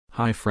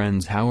Hi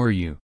friends, how are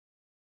you?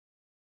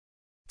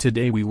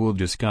 Today we will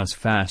discuss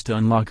Fast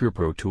Unlocker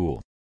Pro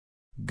tool.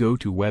 Go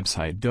to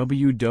website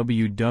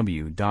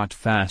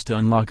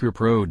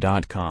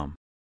www.fastunlockerpro.com.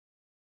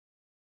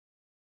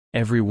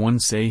 Everyone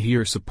say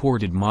here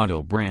supported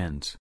model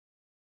brands.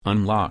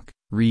 Unlock,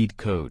 read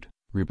code,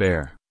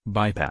 repair,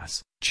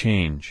 bypass,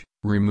 change,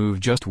 remove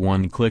just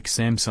one click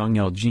Samsung,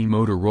 LG,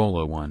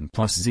 Motorola,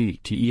 OnePlus,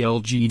 ZTE,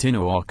 LG,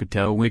 Tino,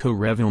 Alcatel, Wiko,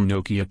 Revil,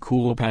 Nokia,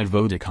 Coolpad,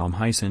 Vodacom,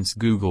 Hisense,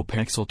 Google,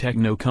 Pixel,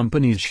 Techno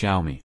companies,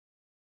 Xiaomi.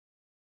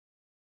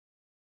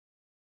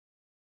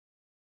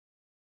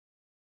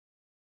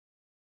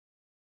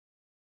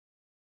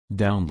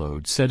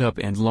 Download, setup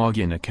and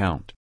login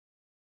account.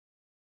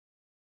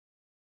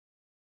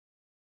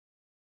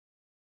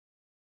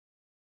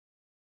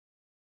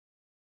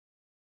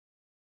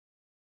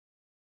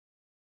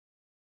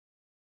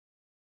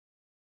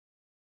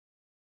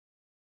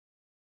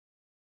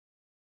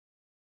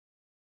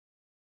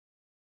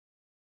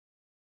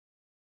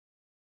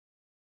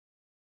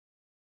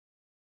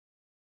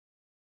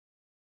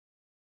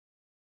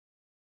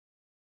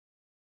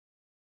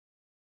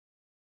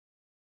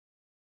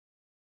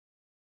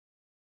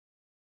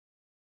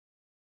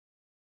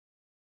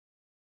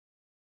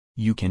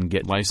 You can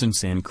get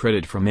license and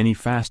credit from any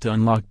Fast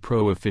Unlock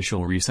Pro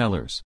official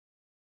resellers.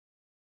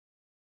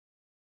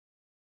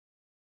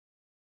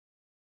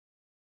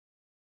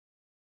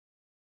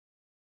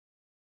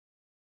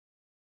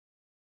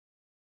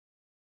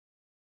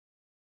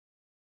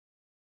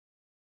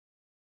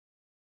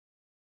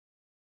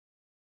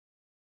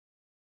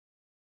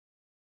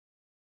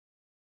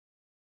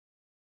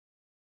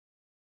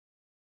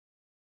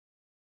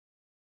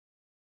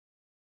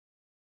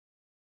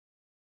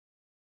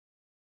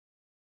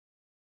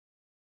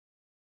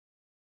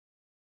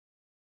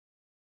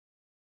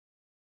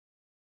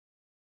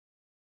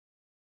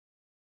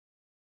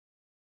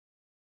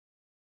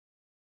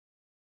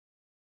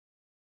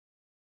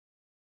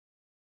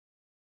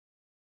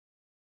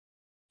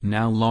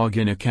 Now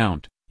login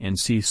account, and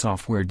see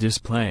software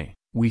display.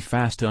 We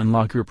Fast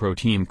Unlocker Pro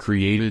team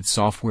created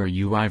software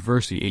UI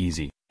very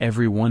easy,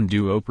 everyone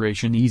do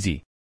operation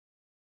easy.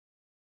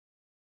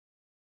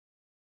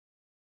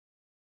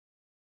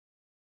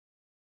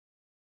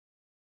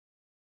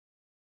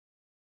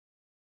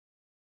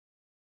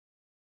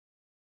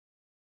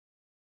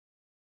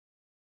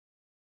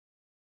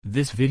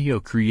 This video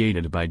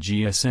created by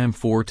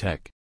GSM4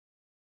 Tech.